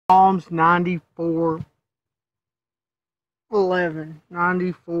Psalms 94:11.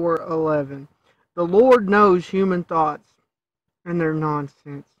 The Lord knows human thoughts and their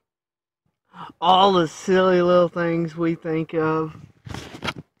nonsense. All the silly little things we think of,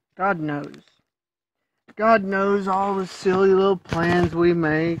 God knows. God knows all the silly little plans we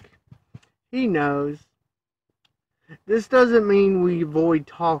make. He knows. This doesn't mean we avoid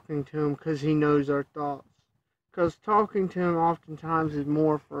talking to Him because He knows our thoughts. Because talking to Him oftentimes is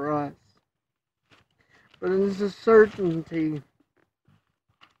more for us. But there's a certainty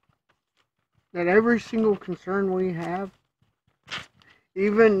that every single concern we have,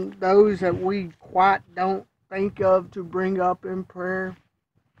 even those that we quite don't think of to bring up in prayer,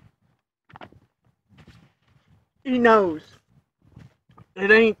 He knows.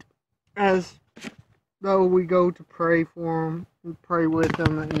 It ain't as though we go to pray for Him and pray with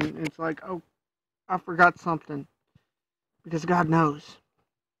Him and it's like, oh, I forgot something. Because God knows.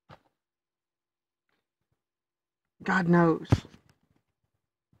 God knows.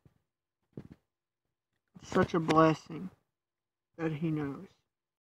 It's such a blessing that He knows.